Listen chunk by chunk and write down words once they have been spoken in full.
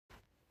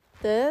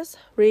This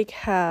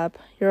recap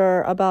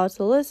you're about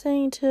to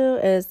listen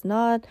to is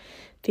not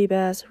the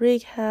best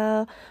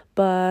recap,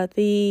 but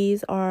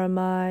these are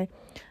my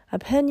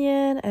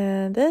opinion,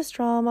 and this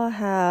drama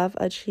have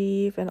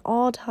achieved an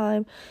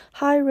all-time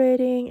high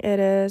rating. It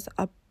is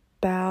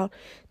about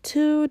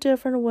two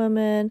different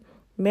women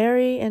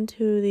marry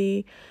into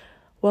the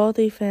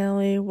wealthy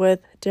family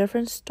with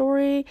different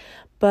story,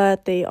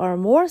 but they are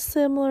more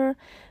similar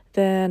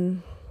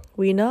than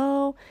we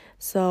know.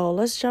 So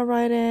let's jump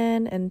right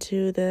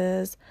into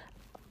this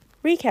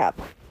recap.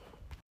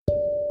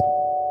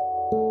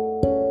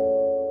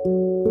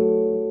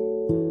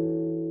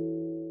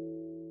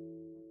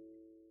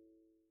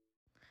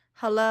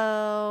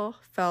 Hello,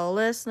 fellow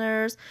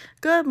listeners.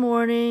 Good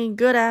morning,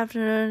 good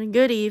afternoon,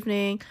 good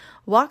evening.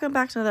 Welcome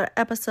back to another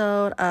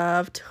episode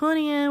of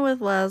Tuning In with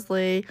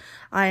Leslie.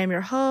 I am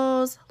your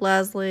host,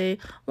 Leslie.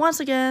 Once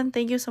again,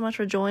 thank you so much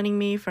for joining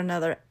me for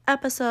another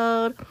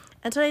episode.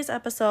 In today's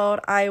episode,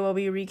 I will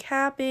be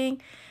recapping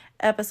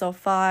episode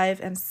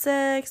 5 and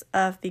 6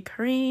 of the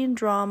Korean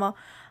drama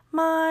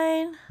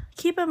Mine.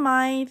 Keep in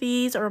mind,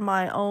 these are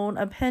my own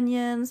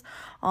opinions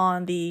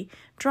on the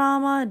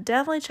drama.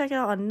 Definitely check it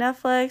out on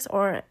Netflix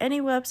or any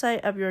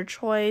website of your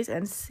choice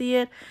and see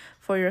it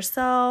for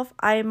yourself.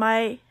 I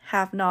might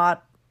have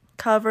not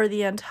covered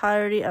the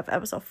entirety of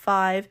episode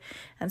 5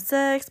 and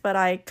 6, but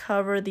I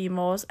covered the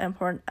most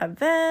important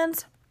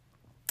events.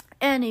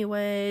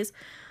 Anyways,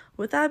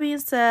 with that being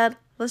said,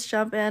 let's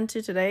jump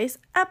into today's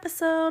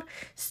episode,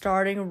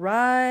 starting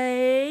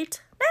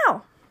right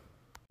now.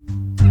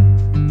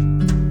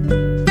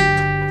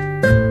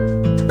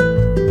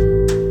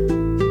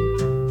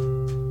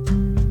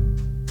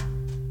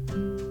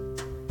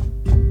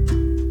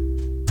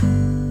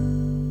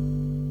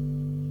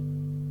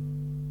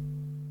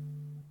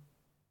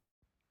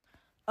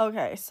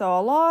 Okay, so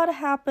a lot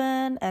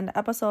happened in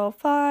episode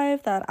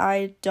 5 that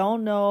I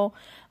don't know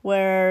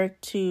where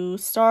to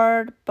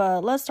start,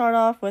 but let's start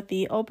off with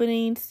the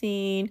opening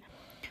scene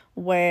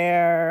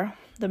where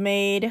the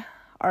maid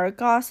are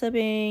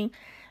gossiping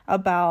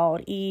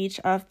about each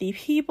of the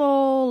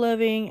people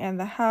living in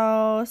the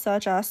house,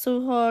 such as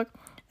Soo-hook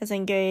is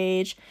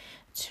engaged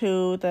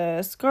to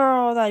this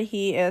girl that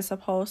he is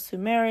supposed to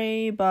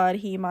marry, but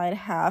he might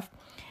have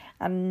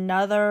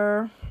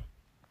another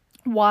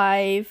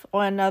wife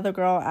or another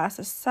girl as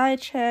a side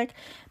chick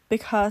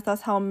because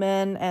that's how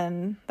men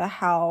in the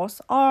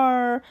house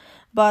are.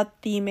 But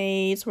the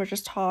maids were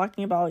just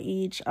talking about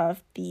each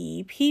of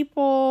the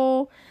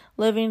people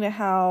living in the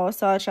house,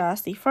 such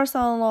as the first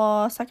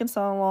son-in-law, second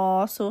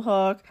son-in-law,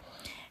 Soo-hook,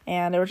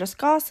 and they were just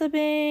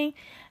gossiping.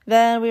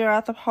 Then we were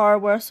at the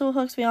part where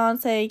Soo-hook's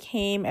fiance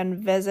came and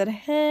visited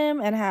him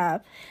and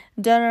had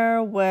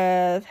dinner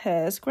with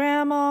his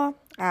grandma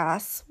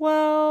as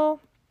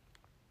well.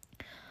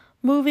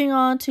 Moving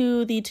on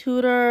to the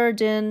tutor,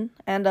 didn't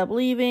end up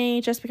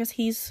leaving just because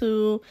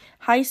Haesoo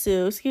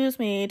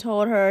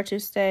told her to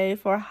stay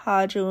for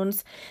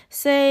Ha-jun's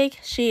sake.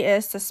 She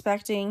is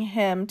suspecting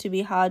him to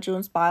be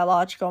Ha-jun's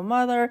biological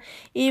mother,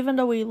 even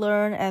though we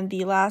learned in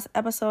the last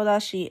episode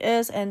that she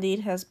is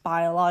indeed his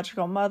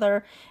biological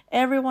mother.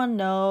 Everyone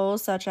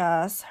knows, such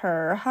as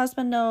her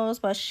husband knows,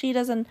 but she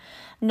doesn't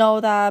know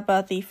that.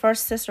 But the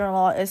first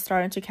sister-in-law is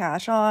starting to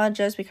catch on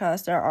just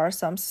because there are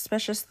some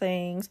suspicious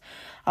things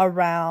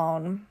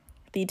around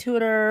the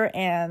tutor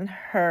and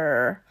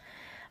her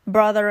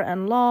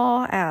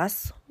brother-in-law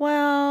as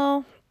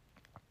well.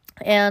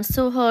 And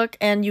Soo-hook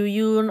and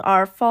Yoo-yoon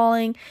are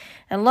falling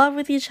in love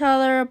with each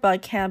other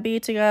but can't be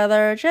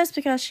together just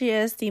because she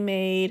is the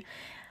maid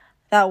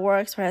that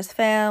works for his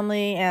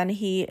family and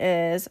he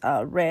is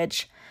a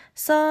rich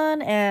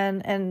son.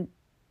 And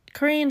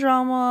Korean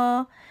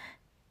drama,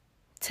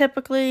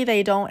 typically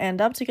they don't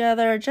end up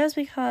together just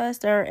because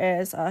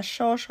there is a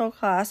social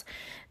class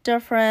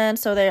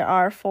difference, so they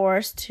are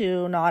forced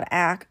to not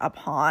act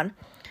upon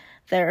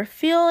their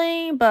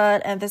feeling.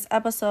 But in this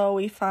episode,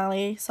 we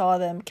finally saw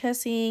them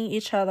kissing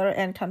each other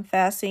and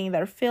confessing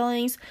their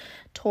feelings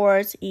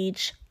towards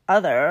each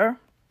other.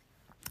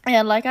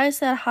 And like I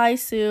said,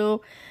 Haesoo,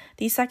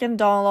 the second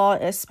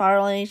daughter-in-law, is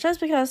spiraling just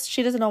because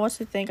she doesn't know what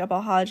to think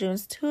about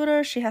Ha-jun's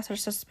tutor. She has her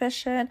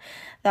suspicion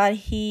that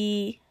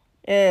he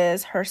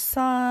is her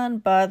son,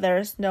 but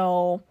there's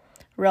no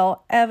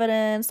real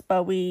evidence.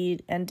 But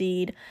we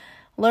indeed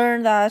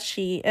learned that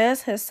she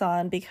is his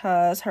son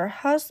because her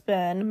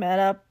husband met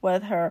up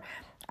with her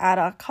at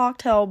a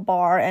cocktail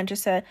bar and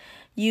just said,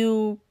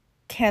 you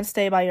can't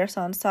stay by your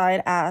son's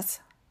side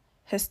as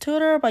his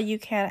tutor, but you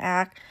can't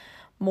act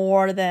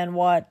more than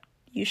what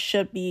you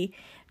should be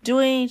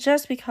doing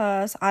just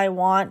because I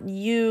want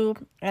you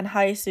and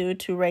Haesoo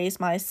to raise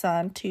my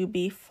son to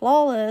be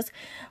flawless.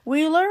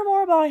 We learn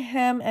more about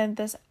him in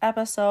this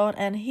episode,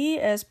 and he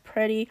is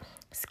pretty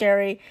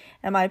scary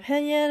in my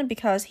opinion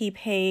because he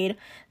paid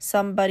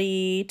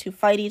somebody to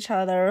fight each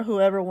other.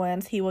 Whoever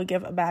wins, he will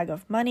give a bag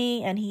of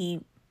money, and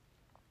he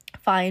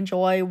find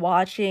joy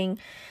watching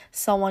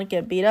someone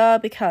get beat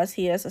up because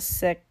he is a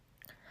sick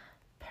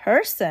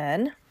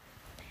person.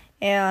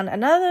 And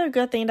another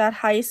good thing that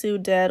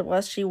Haesoo did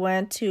was she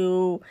went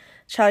to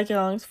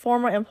Chae-kyung's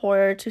former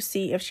employer to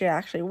see if she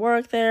actually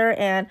worked there,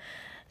 and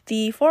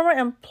the former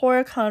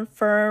employer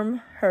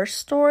confirmed her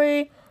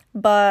story,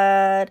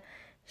 but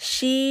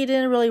she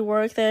didn't really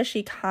work there.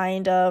 She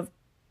kind of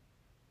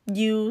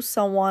used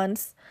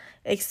someone's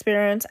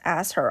experience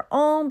as her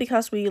own,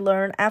 because we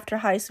learned after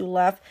Haesoo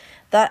left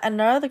that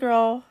another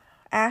girl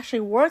actually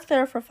worked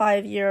there for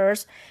 5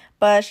 years,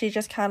 but she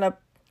just kind of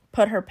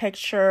put her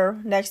picture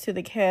next to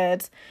the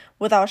kids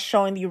without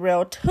showing the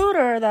real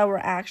tutor that were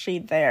actually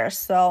there.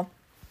 So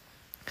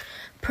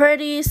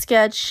pretty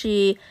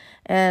sketchy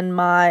in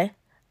my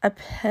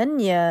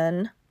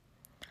opinion.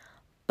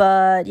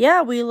 But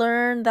yeah, we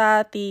learned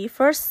that the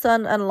first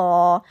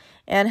son-in-law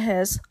and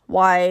his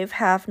wife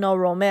have no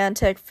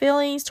romantic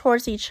feelings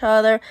towards each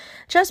other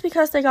just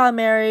because they got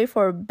married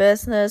for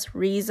business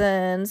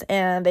reasons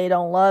and they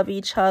don't love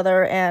each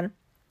other, and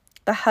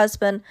the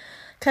husband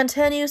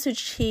continues to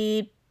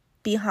cheat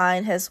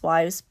behind his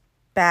wife's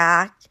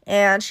back,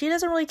 and she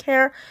doesn't really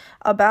care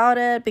about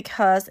it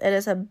because it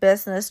is a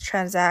business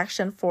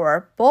transaction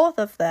for both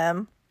of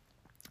them.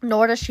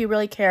 Nor does she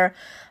really care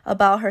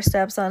about her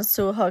stepson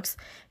Soo-hook's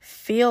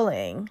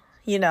feeling,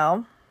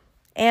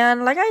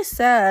 And like I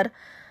said,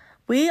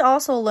 we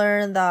also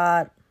learned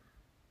that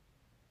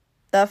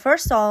the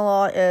first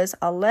son-in-law is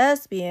a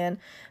lesbian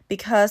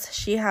because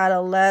she had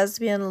a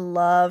lesbian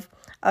love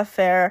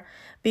affair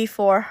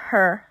before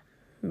her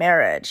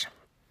marriage.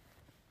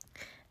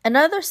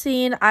 Another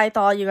scene I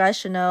thought you guys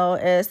should know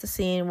is the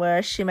scene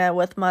where she met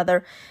with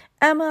Mother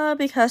Emma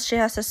because she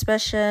has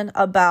suspicion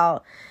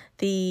about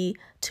the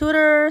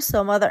tutor.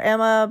 So Mother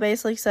Emma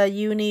basically said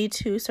you need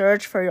to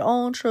search for your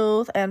own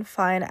truth and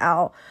find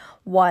out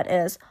what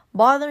is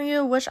bothering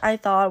you, which I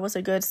thought was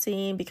a good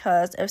scene,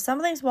 because if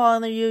something's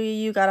bothering you,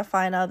 you gotta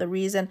find out the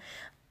reason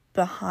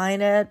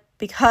behind it,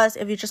 because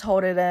if you just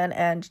hold it in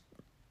and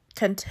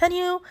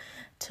continue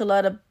to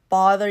let it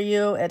bother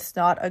you, it's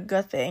not a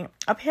good thing.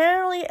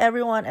 Apparently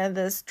everyone in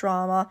this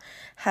drama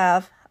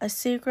have a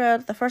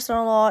secret. The first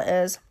son-in-law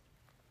is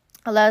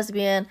a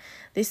lesbian.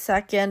 The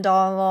second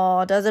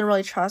daughter-in-law doesn't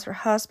really trust her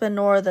husband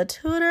nor the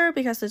tutor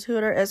because the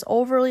tutor is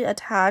overly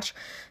attached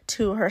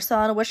to her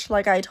son, which,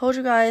 like I told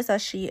you guys,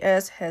 that she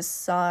is his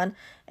son,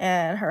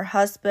 and her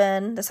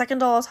husband, the second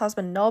daughter's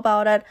husband, know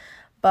about it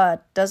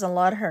but doesn't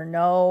let her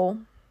know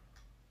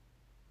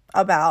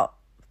about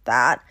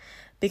that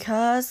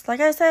because, like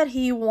I said,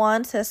 he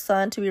wants his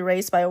son to be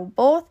raised by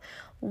both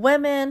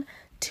women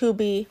to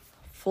be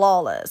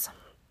flawless.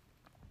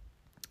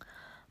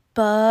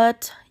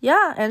 But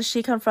yeah, and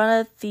she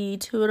confronted the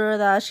tutor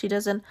that she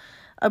doesn't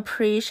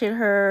appreciate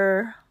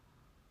her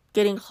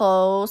getting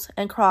close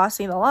and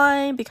crossing the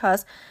line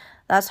because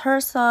that's her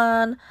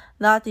son,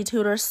 not the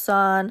tutor's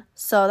son.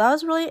 So that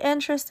was really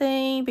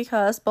interesting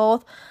because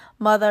both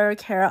mother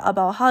care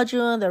about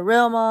Hajun, the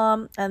real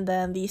mom, and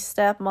then the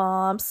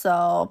stepmom.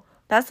 So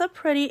that's a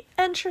pretty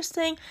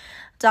interesting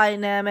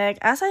dynamic.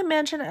 As I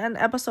mentioned in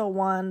episode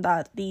 1,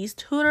 that the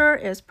tutor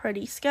is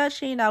pretty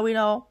sketchy. Now we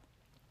know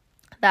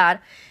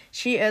that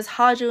she is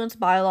Hajun's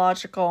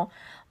biological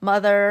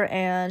mother,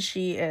 and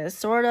she is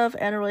sort of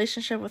in a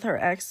relationship with her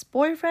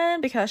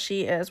ex-boyfriend because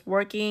she is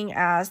working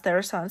as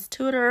their son's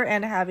tutor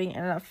and having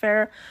an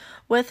affair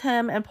with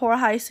him, and poor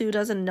Haesoo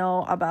doesn't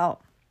know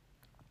about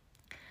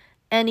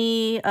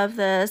any of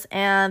this.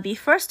 And the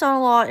first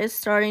son-in-law is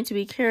starting to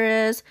be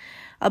curious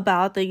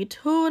about the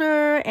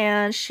tutor,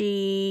 and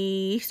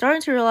she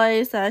starting to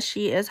realize that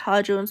she is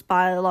Hajun's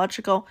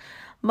biological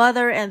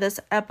mother. In this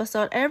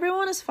episode,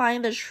 everyone is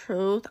finding the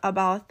truth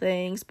about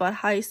things, but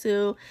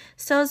Haesoo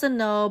still doesn't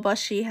know, but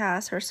she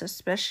has her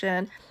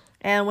suspicion.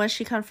 And when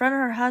she confronted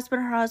her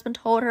husband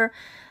told her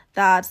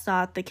that's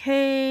not the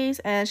case,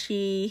 and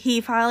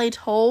he finally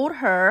told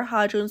her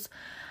Hajun's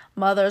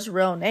mother's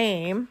real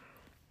name.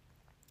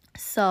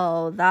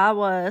 So that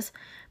was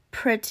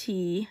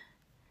pretty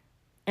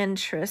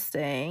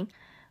interesting.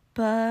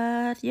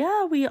 But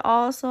yeah, we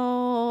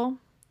also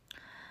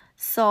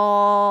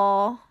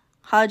saw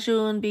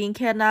Hajun being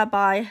kidnapped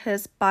by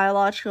his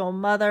biological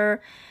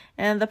mother,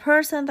 and the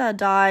person that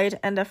died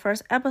in the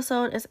first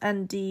episode is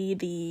indeed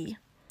the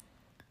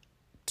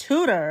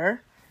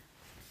tutor.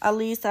 At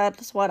least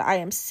that's what I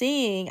am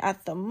seeing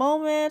at the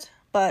moment,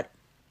 but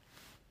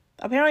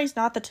apparently it's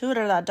not the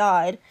tutor that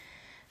died.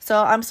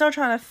 So I'm still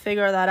trying to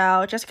figure that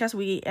out, just because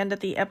we ended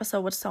the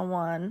episode with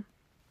someone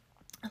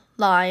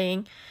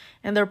lying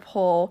in their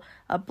pool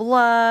of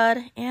blood.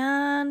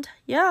 And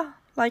yeah,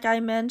 like I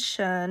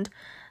mentioned,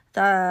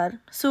 that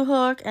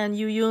Soo-hook and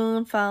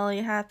Yoo-yoon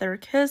finally had their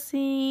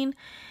kissing,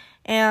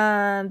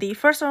 and the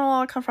first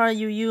son-in-law confronted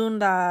Yoo-yoon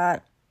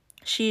that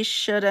she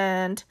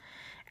shouldn't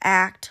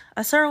act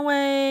a certain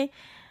way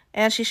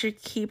and she should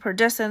keep her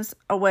distance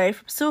away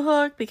from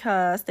Soo-hook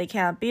because they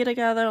can't be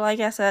together. Like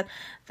I said,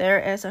 there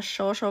is a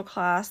social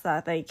class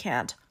that they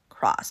can't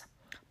cross.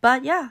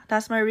 But yeah,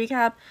 that's my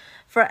recap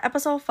for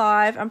episode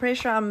 5. I'm pretty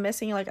sure I'm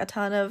missing like a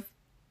ton of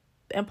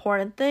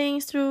important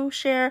things to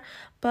share,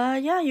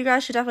 but yeah, you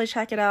guys should definitely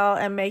check it out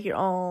and make your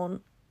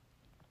own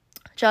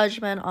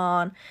judgment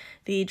on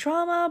the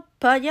drama.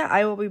 But yeah,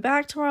 I will be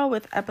back tomorrow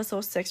with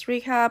episode 6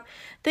 recap.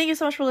 Thank you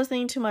so much for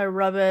listening to my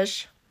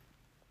rubbish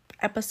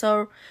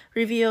episode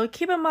review.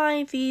 Keep in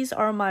mind, these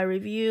are my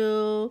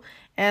review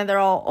and they're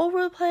all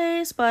over the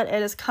place, but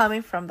it is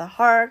coming from the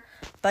heart.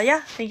 But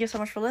yeah, thank you so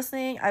much for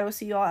listening. I will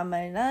see you all on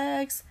my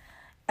next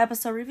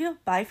episode review.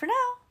 Bye for now.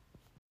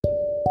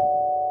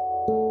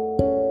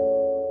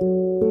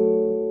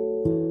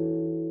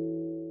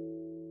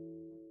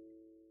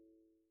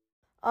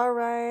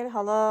 Alright,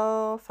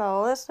 hello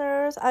fellow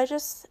listeners. I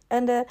just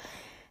ended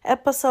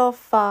episode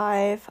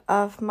 5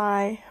 of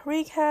my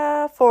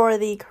recap for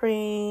the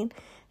Korean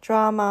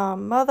drama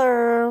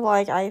Mother.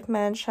 Like I've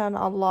mentioned,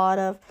 a lot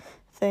of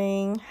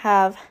things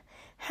have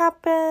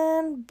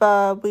happened,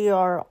 but we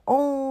are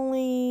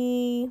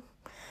only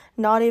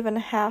not even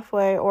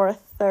halfway or a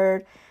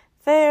third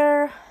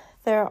there.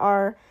 There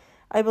are,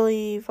 I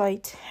believe,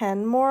 like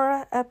 10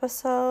 more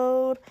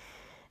episodes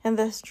in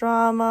this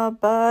drama,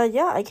 but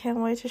yeah, I can't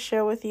wait to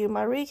share with you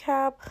my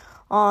recap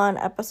on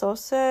episode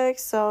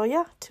 6. So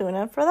yeah, tune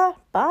in for that.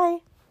 Bye.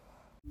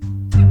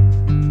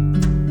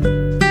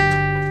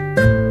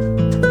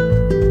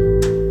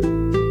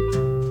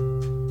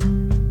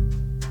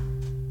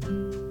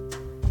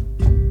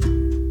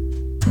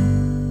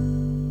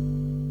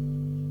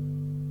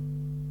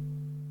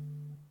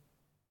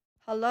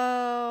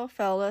 Hello,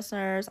 fellow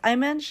listeners. I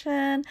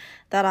mentioned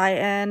that I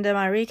ended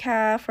my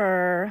recap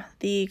for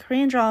the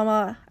Korean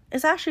drama.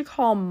 It's actually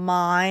called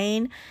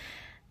Mine.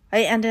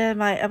 I ended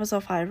my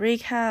episode 5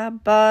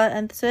 recap, but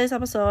in today's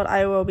episode,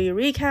 I will be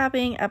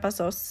recapping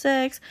episode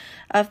 6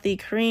 of the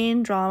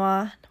Korean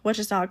drama, which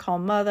is not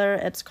called Mother,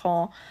 it's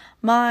called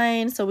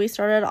Mine. So we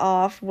started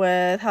off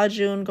with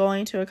Ha-joon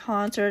going to a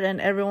concert and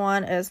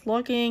everyone is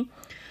looking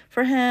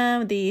for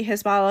him,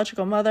 his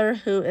biological mother,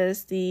 who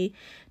is the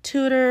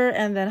tutor,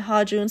 and then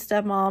Ha-joon's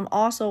stepmom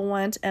also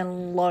went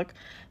and looked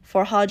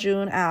for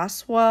Ha-joon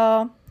as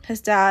well.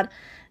 His dad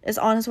is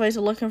on his way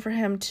to looking for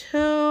him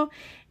too,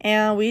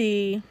 and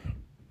we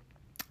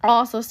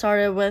also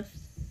started with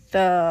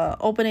the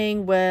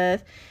opening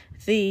with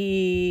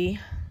the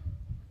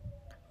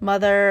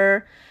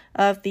mother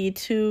of the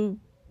two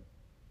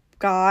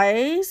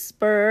guys.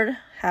 Bird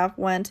have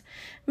went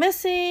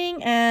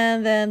missing,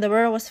 and then the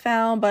bird was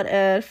found, but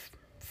it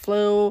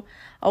flew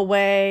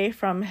away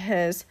from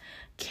his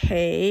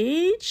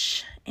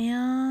cage,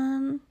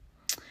 and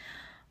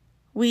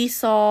we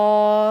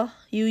saw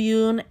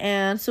Yoo-yoon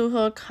and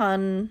Soo-hook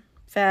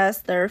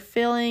confess their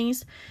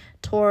feelings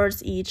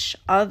towards each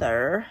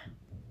other,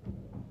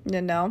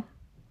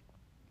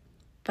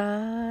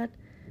 but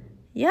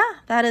yeah,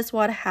 that is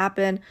what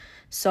happened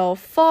so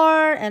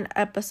far in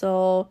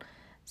episode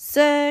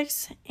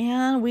 6.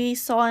 And we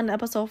saw in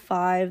episode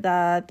 5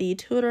 that the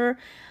tutor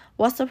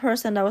was the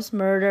person that was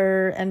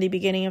murdered in the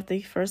beginning of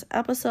the first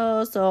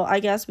episode. So I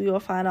guess we will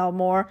find out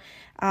more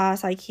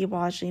as I keep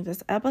watching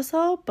this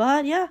episode.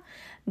 But yeah,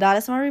 that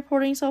is my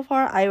reporting so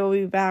far. I will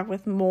be back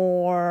with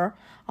more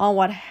on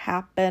what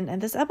happened in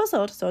this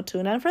episode, so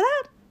tune in for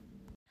that.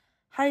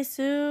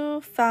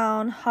 Haesoo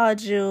found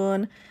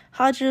Ha-joon.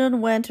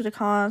 Ha-joon went to the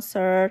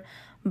concert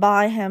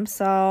by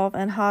himself,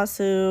 and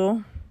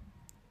Haesoo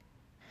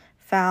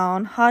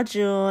found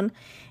Ha-joon,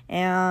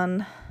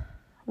 and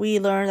we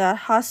learned that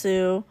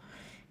Haesoo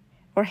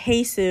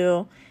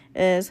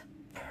is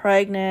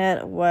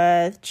pregnant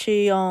with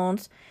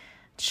Chi-young's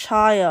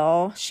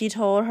child. She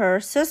told her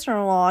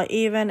sister-in-law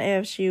even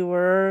if she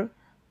were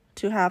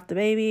to have the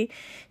baby,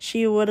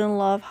 she wouldn't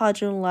love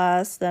Ha-joon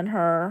less than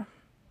her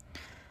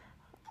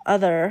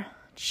other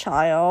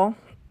child.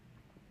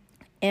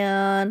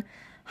 And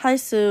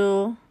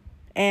Haesoo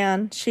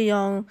and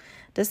Chi-young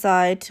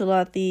decide to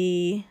let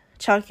the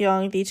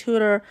Chak-young, the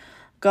tutor,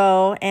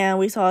 go, and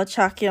we saw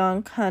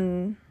Chak-young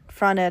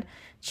confronted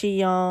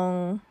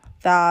Chi-young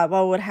that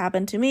what would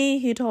happen to me.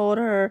 He told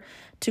her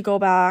to go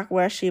back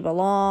where she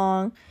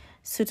belonged,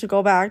 so to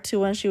go back to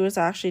when she was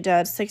actually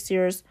dead 6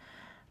 years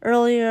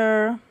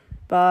earlier.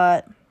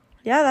 But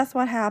yeah, that's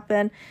what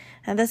happened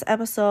in this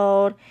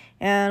episode.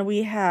 And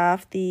we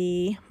have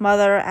the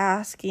mother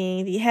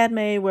asking the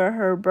headmaid where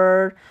her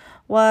bird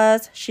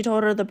was. She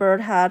told her the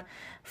bird had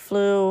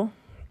flew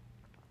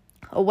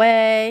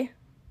away.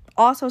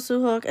 Also,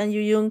 Soo-hook and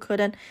Yoo-yoon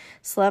couldn't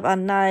sleep at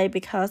night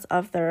because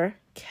of their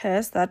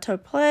kiss that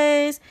took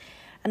place.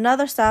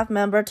 Another staff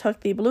member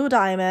took the blue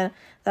diamond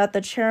that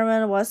the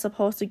chairman was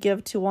supposed to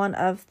give to one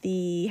of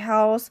the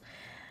house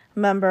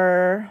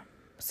member.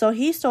 So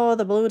he stole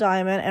the blue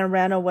diamond and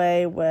ran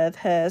away with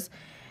his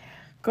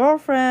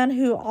girlfriend,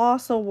 who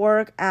also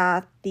worked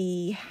at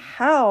the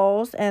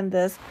house in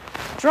this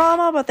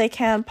drama, but they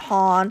can't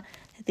pawn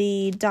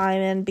the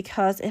diamond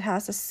because it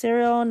has a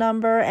serial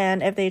number,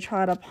 and if they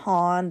try to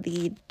pawn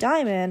the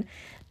diamond,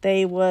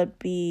 they would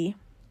be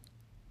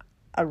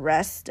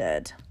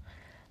arrested.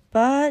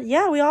 But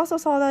yeah, we also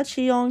saw that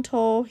Chi-young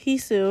told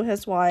Haesoo,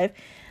 his wife,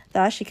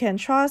 that she can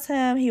trust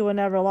him, he would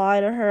never lie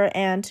to her,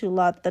 and to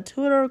let the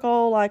tutor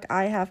go, like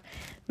I have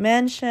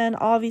mentioned.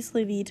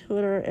 Obviously, the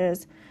tutor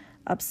is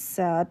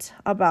upset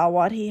about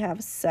what he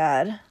have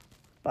said,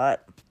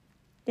 but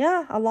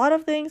yeah, a lot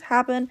of things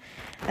happen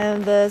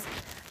in this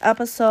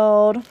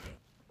episode.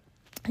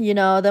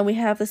 Then we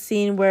have the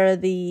scene where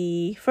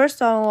the first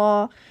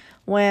daughter-in-law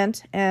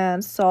went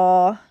and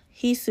saw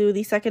Hisu,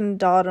 the second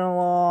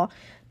daughter-in-law,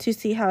 to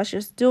see how she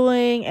was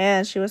doing,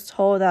 and she was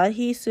told that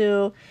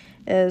Hisu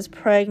is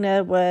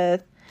pregnant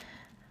with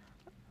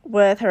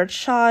her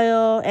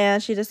child,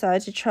 and she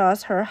decided to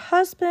trust her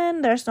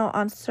husband. There's no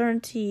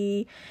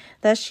uncertainty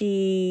that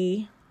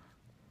she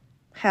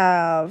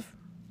no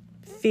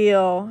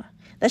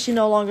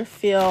longer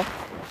feel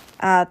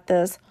at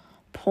this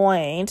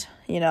point,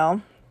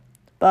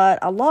 But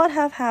a lot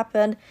have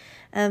happened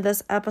in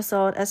this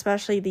episode,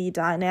 especially the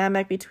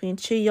dynamic between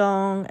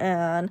Chi-young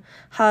and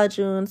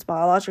Ha-jun's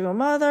biological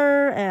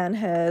mother and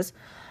his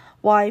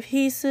wife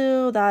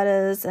Hisu. That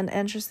is an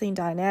interesting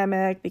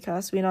dynamic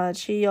because we know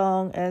that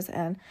Chi-young is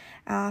an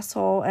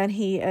asshole and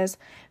he is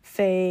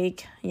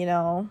fake.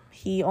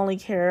 He only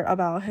cared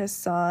about his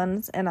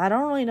sons, and I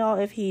don't really know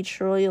if he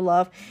truly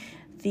loved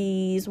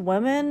these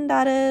women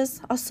that is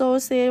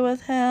associated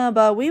with him,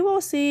 but we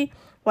will see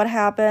what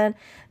happened.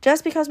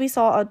 Just because we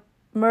saw a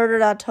murder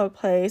that took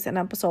place in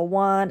episode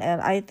 1,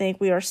 and I think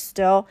we are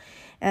still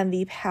in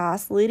the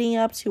past leading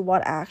up to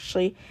what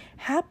actually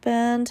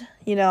happened.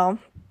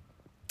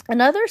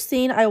 Another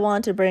scene I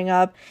want to bring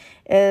up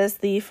is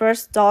the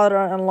first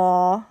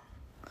daughter-in-law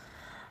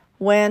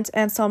went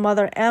and saw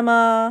Mother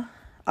Emma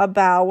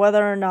about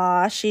whether or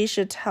not she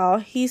should tell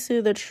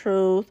Hisu the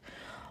truth,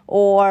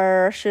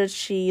 or should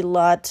she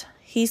let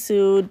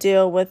Hisu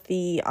deal with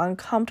the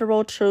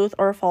uncomfortable truth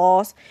or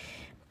false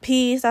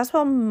peace. That's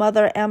what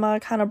Mother Emma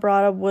kind of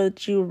brought up.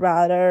 Would you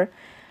rather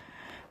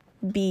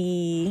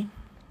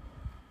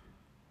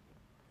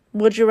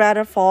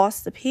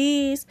false the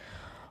peace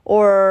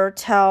or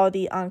tell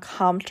the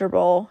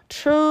uncomfortable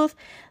truth?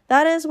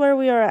 That is where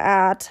we are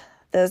at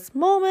this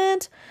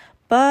moment.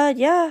 But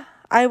yeah,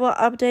 I will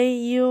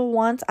update you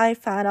once I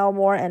find out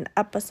more in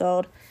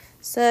episode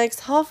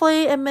 6.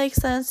 Hopefully it makes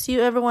sense to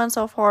you, everyone,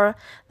 so far.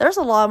 There's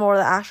a lot more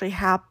that actually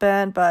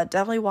happened, but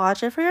definitely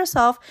watch it for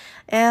yourself,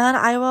 and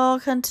I will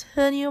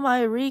continue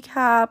my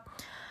recap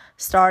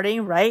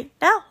starting right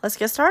now. Let's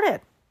get started.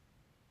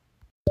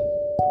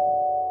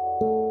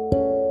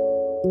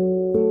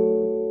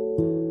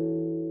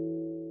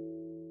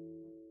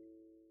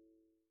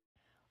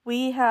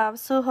 We have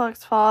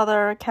Soo-hook's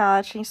father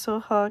catching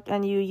Soo-hook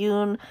and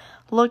Yoo-yoon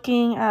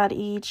looking at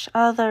each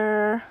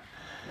other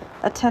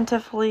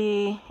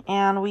attentively,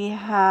 and we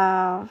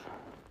have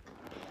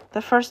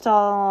the first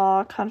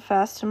daughter-in-law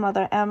confess to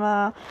Mother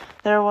Emma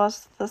there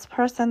was this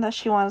person that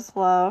she once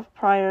loved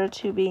prior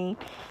to being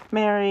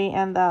married,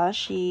 and that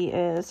she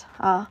is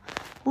a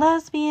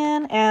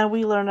lesbian, and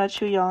we learn that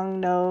Chi-young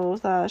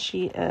knows that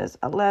she is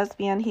a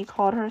lesbian. He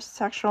called her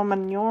sexual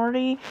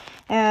minority,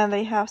 and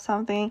they have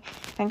something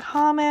in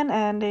common,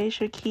 and they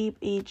should keep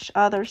each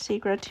other's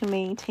secret to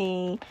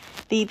maintain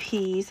the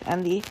peace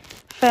and the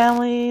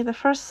family. The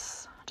first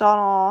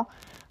Donald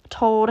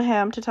told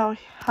him to tell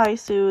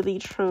Hisu the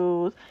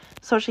truth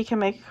so she can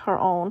make her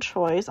own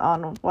choice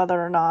on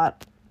whether or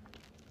not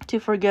to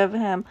forgive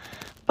him.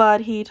 But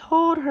he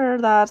told her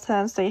that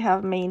since they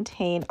have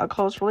maintained a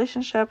close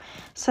relationship,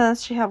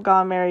 since she have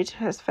gone married to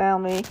his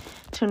family,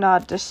 to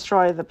not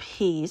destroy the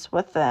peace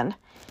within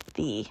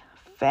the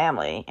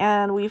family.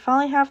 And we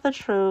finally have the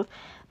truth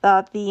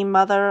that the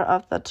mother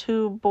of the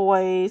two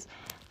boys,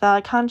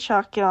 that Kang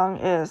Chak-young,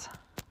 is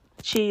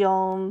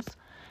Chi-young's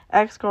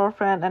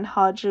ex-girlfriend and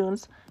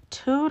Ha-jun's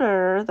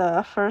tutor.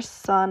 The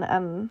first son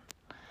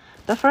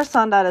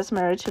that is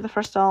married to the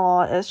first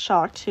daughter-in-law is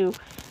shocked to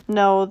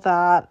know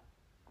that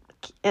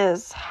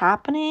is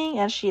happening,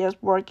 and she is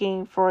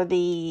working for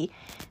the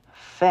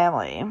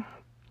family.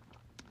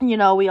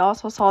 We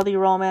also saw the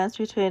romance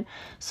between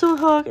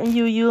Soo-hook and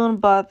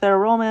Yoo-yoon, but their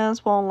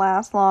romance won't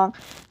last long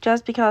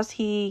just because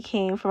he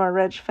came from a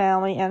rich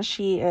family and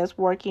she is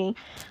working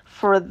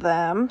for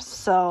them.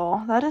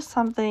 So that is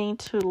something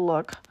to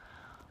look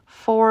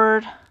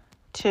forward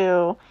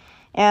to.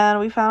 And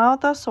we found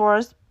out the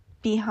source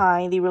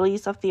behind the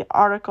release of the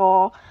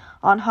article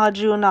on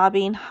Ha-jun not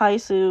being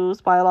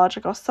Hisu's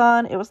biological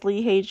son. It was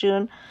Lee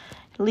Hae-jin,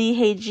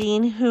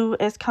 who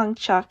is Kang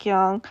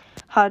Chak-young,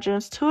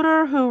 Ha-jun's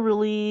tutor, who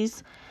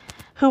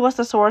was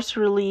the source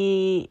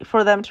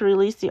for them to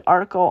release the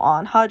article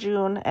on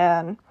Ha-jun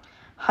and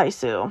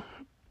Hisu.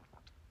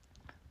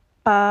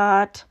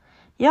 But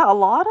yeah, a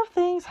lot of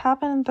things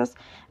happened in this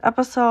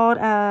episode,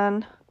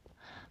 and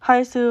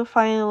Hisu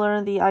finally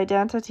learned the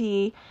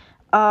identity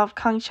of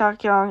Kang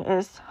Chak-young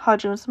is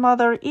Ha-jun's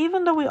mother,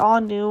 even though we all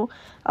knew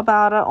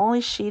about it. Only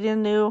she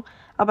didn't know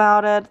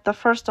about it. The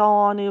first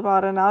daughter-in-law knew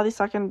about it. Now the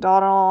second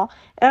daughter-in-law.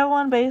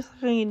 Everyone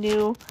basically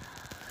knew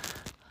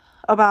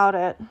about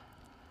it,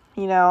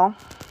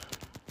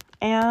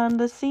 And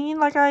the scene,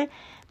 like I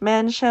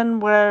mention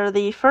where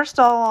the first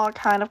doll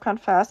kind of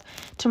confessed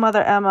to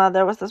Mother Emma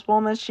there was this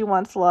woman she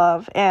once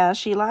loved, and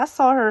she last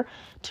saw her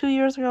 2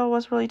 years ago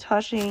was really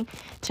touching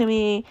to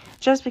me,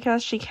 just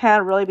because she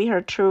can't really be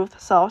her truth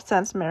self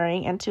since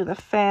marrying into the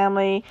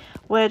family,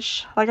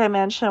 which, like I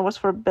mentioned, was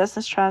for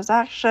business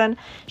transaction.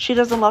 She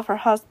doesn't love her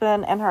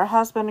husband, and her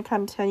husband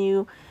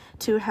continue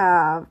to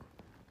have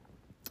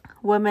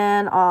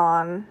women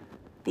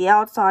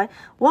outside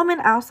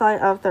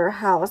of their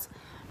house,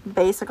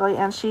 basically,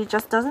 and she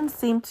just doesn't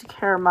seem to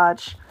care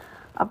much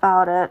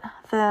about it.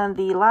 Then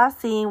the last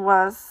scene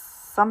was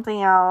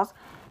something else,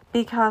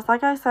 because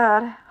like I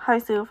said,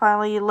 Haisu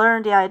finally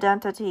learned the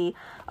identity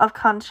of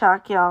Kun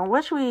Chak-young,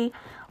 which we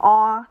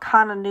all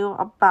kind of knew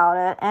about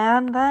it,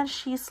 and then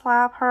she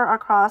slapped her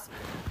across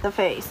the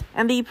face.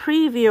 And the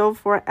preview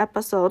for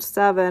episode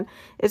 7,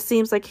 it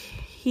seems like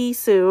I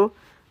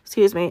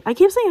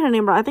keep saying her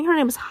name wrong. I think her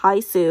name is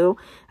Haisu,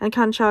 and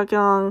Kun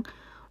Chak-young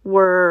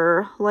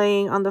were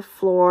laying on the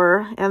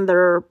floor and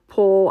their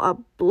pool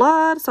of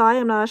blood, so I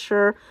am not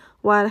sure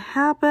what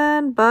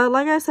happened, but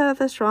like I said,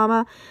 this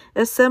drama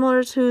is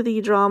similar to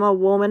the drama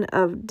Woman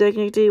of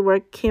Dignity, where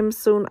Kim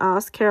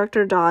Sun-a's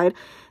character died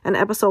in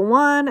episode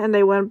 1, and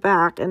they went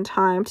back in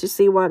time to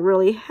see what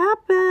really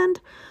happened.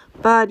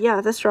 But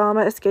yeah, this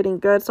drama is getting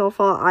good so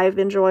far. I've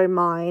enjoyed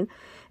mine.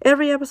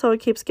 Every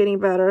episode keeps getting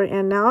better,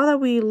 and now that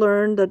we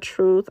learn the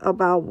truth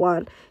about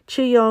what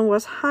Chi-young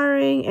was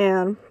hiring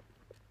and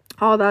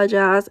all that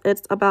jazz,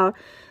 it's about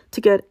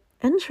to get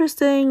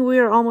interesting. We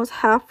are almost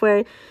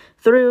halfway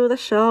through the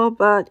show,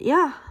 but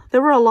yeah,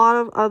 there were a lot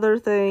of other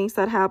things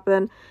that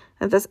happened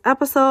in this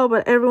episode,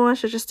 but everyone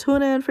should just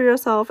tune in for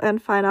yourself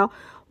and find out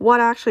what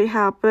actually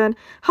happened.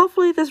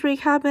 Hopefully this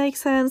recap makes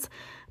sense,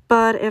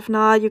 but if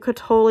not, you could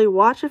totally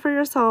watch it for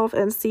yourself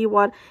and see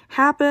what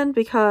happened,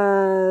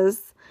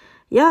 because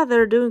yeah,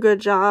 they're doing a good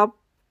job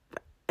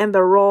in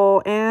the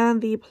role and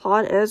the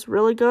plot is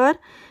really good.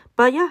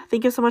 But yeah,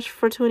 thank you so much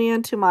for tuning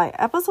in to my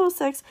episode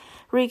 6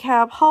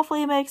 recap.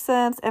 Hopefully it makes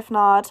sense. If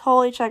not,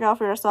 totally check out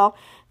for yourself.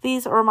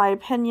 These are my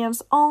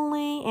opinions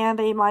only, and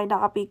they might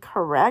not be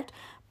correct.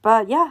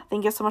 But yeah,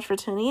 thank you so much for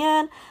tuning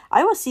in.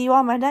 I will see you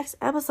on my next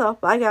episode.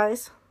 Bye,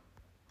 guys.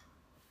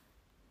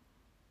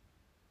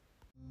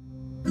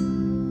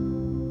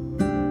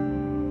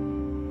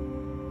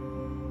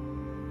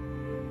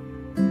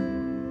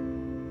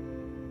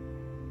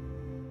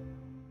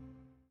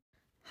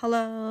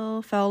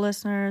 Hello, fellow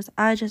listeners.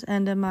 I just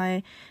ended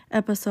my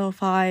episode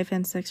 5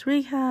 and 6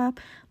 recap,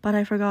 but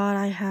I forgot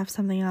I have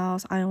something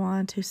else I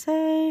want to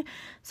say,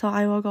 so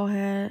I will go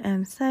ahead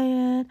and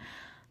say it.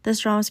 This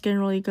drama's getting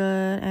really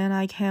good, and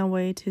I can't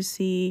wait to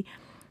see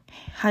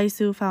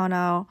Haisu found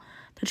out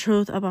the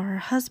truth about her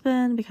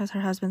husband, because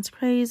her husband's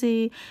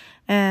crazy,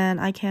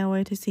 and I can't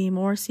wait to see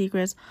more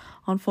secrets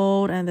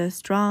unfold in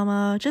this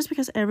drama, just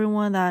because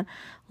everyone that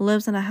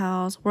lives in a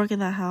house, work in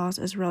that house,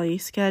 is really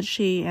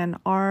sketchy and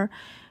are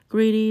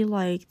greedy.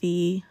 Like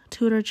the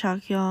tutor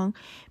Chak-young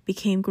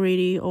became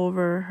greedy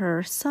over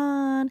her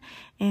son,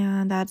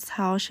 and that's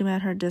how she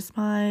met her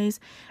demise,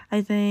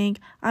 I think.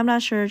 I'm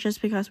not sure,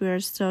 just because we are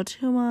still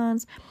 2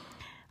 months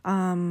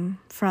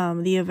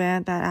from the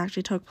event that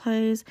actually took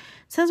place.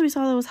 Since we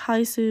saw that it was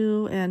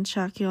Haisu and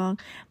Chak-young,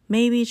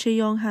 maybe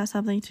Chi-young has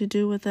something to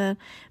do with it.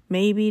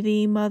 Maybe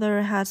the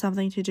mother had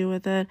something to do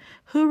with it.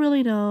 Who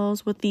really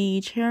knows? With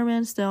the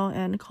chairman still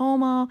in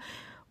coma,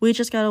 we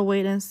just gotta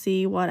wait and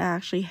see what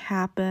actually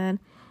happened.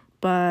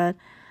 But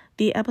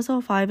the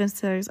episode 5 and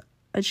 6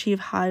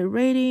 achieved high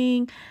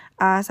rating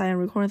as I am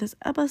recording this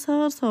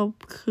episode, so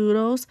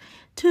kudos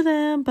to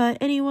them. But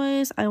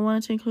anyways, I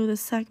wanted to include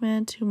this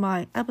segment to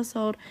my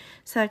episode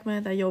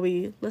segment that you'll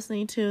be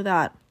listening to,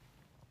 that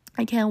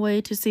I can't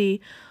wait to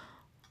see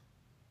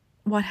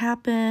what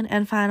happened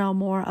and find out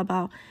more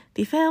about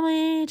the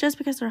family, just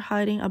because they're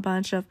hiding a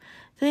bunch of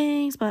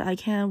things. But I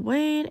can't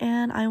wait,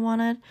 and I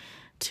wanted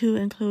to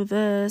include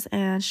this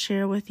and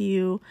share with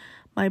you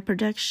my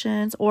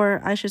predictions,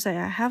 or I should say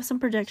I have some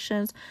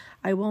predictions.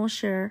 I won't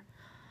share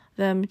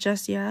them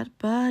just yet,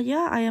 but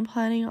yeah, I am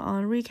planning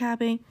on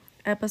recapping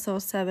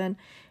episode 7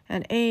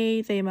 and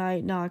 8. They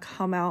might not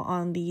come out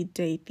on the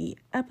date the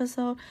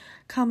episode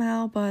come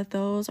out, but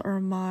those are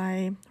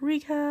my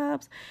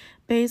recaps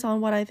based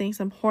on what I think is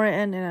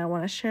important and I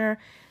want to share.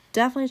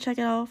 Definitely check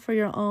it out for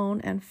your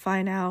own and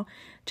find out,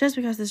 just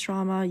because this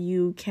drama,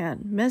 you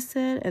can't miss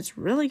it. It's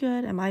really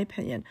good in my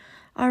opinion.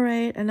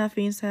 Alright, enough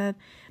being said.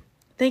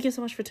 Thank you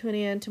so much for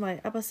tuning in to my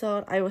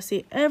episode. I will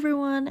see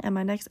everyone in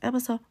my next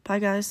episode. Bye,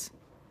 guys.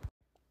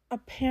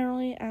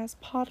 Apparently, as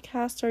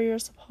podcaster, you're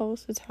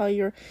supposed to tell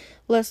your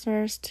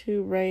listeners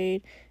to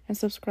rate and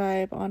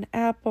subscribe on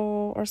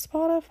Apple or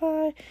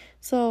Spotify,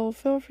 so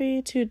feel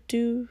free to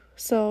do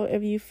so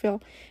if you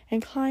feel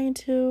inclined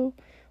to.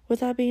 With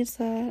that being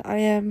said, I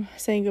am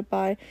saying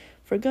goodbye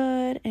for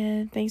good,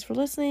 and thanks for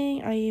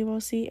listening. I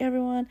will see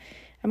everyone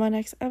in my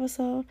next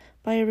episode.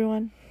 Bye,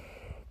 everyone.